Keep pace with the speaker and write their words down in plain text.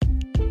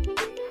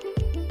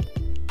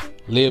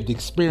lived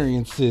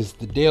experiences,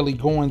 the daily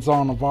goings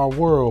on of our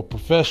world,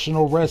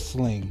 professional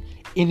wrestling,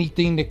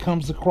 anything that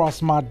comes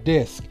across my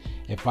desk.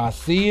 If I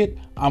see it,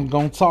 I'm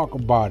gonna talk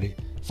about it.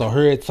 So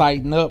here at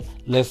Tighten Up,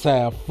 let's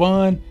have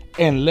fun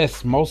and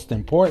let's most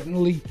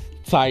importantly,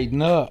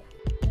 tighten up.